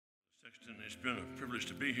Sexton, it's been a privilege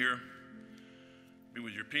to be here, be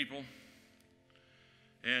with your people.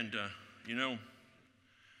 And,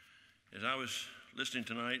 as I was listening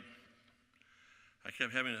tonight, I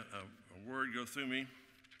kept having a word go through me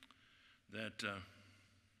that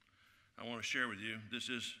I want to share with you. This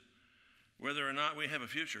is whether or not we have a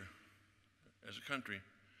future as a country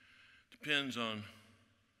depends on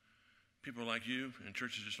people like you and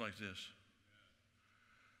churches just like this.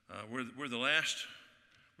 We're the last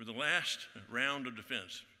round of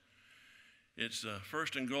defense. It's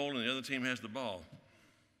first and goal, and the other team has the ball.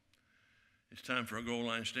 It's time for a goal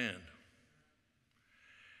line stand.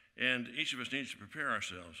 And each of us needs to prepare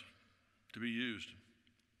ourselves to be used.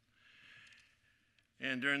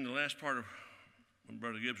 And during the last part of when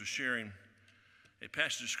Brother Gibbs was sharing, a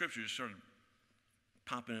passage of scripture just started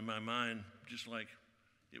popping in my mind just like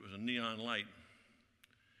it was a neon light.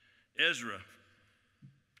 Ezra,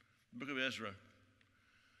 the book of Ezra.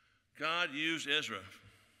 God used Ezra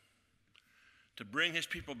to bring his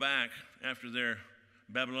people back after their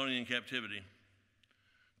Babylonian captivity,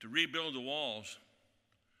 to rebuild the walls,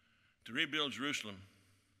 to rebuild Jerusalem.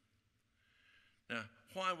 Now,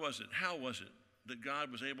 how was it that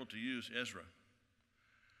God was able to use Ezra?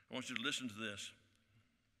 I want you to listen to this.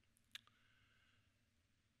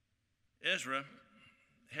 Ezra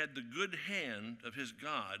had the good hand of his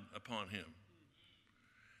God upon him.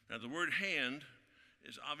 Now, the word hand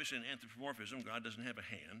is obviously an anthropomorphism. God doesn't have a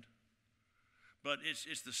hand. But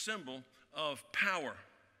it's the symbol of power.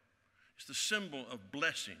 It's the symbol of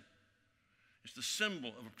blessing. It's the symbol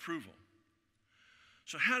of approval.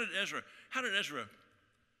 So how did Ezra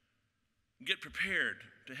get prepared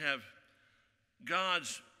to have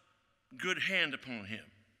God's good hand upon him?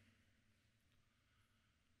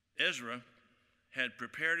 Ezra had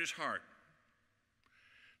prepared his heart.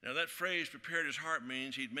 Now that phrase, prepared his heart,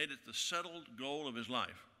 means he'd made it the settled goal of his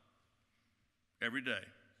life every day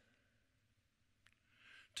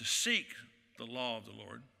to seek the law of the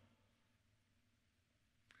Lord,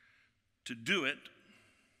 to do it,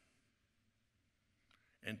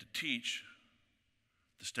 and to teach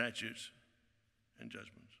the statutes and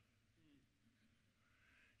judgments.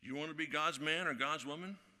 You want to be God's man or God's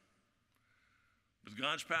woman with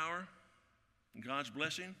God's power and God's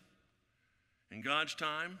blessing and God's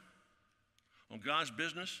time on God's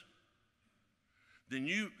business? Then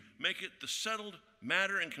you make it the settled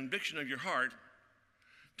matter and conviction of your heart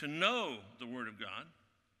to know the Word of God.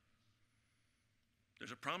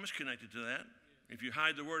 There's a promise connected to that. If you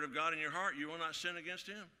hide the Word of God in your heart, you will not sin against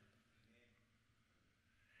Him.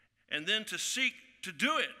 And then to seek to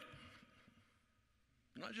do it.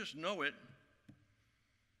 Not just know it,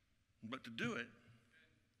 but to do it.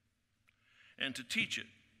 And to teach it.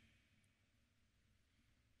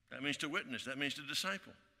 That means to witness. That means to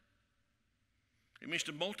disciple. It means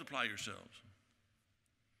to multiply yourselves.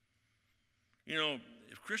 You know,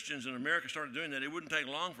 if Christians in America started doing that, it wouldn't take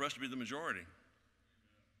long for us to be the majority.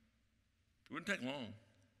 It wouldn't take long.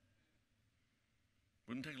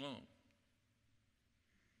 Wouldn't take long.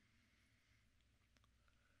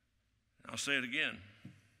 I'll say it again.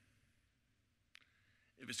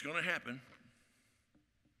 If it's going to happen,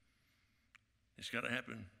 it's got to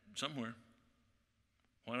happen somewhere.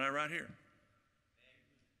 Why not right here?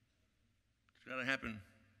 It's got to happen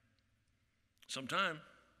sometime.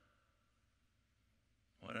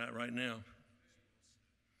 Why not right now?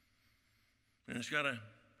 And it's got to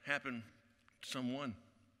happen to someone.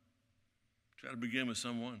 It's got to begin with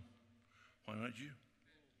someone. Why not you?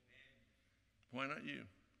 Why not you?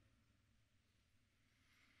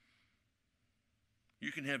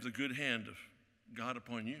 You can have the good hand of God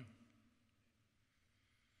upon you.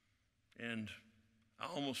 And I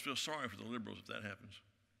almost feel sorry for the liberals if that happens.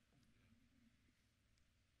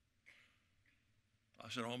 I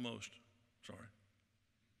said almost. Sorry.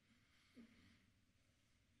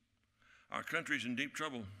 Our country's in deep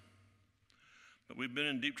trouble, but we've been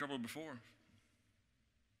in deep trouble before.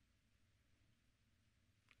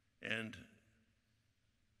 And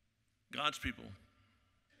God's people,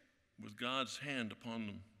 with God's hand upon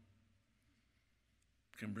them,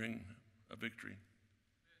 can bring a victory.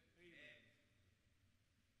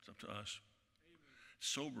 It's up to us. It's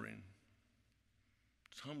sobering.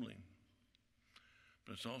 It's humbling.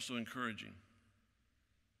 But it's also encouraging.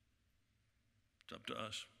 It's up to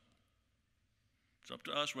us. It's up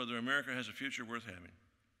to us whether America has a future worth having.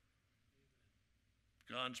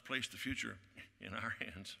 God's placed the future in our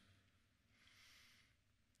hands.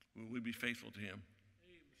 Will we be faithful to Him?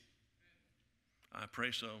 I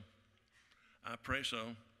pray so. I pray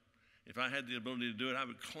so. If I had the ability to do it, I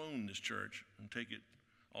would clone this church and take it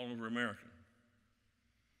all over America.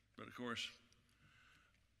 But of course,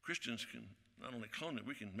 Christians can not only clone it,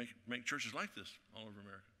 we can make churches like this all over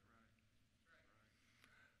America.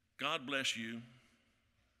 God bless you.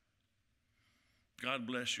 God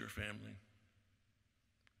bless your family.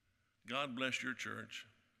 God bless your church.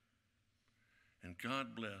 And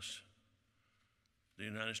God bless the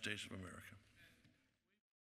United States of America.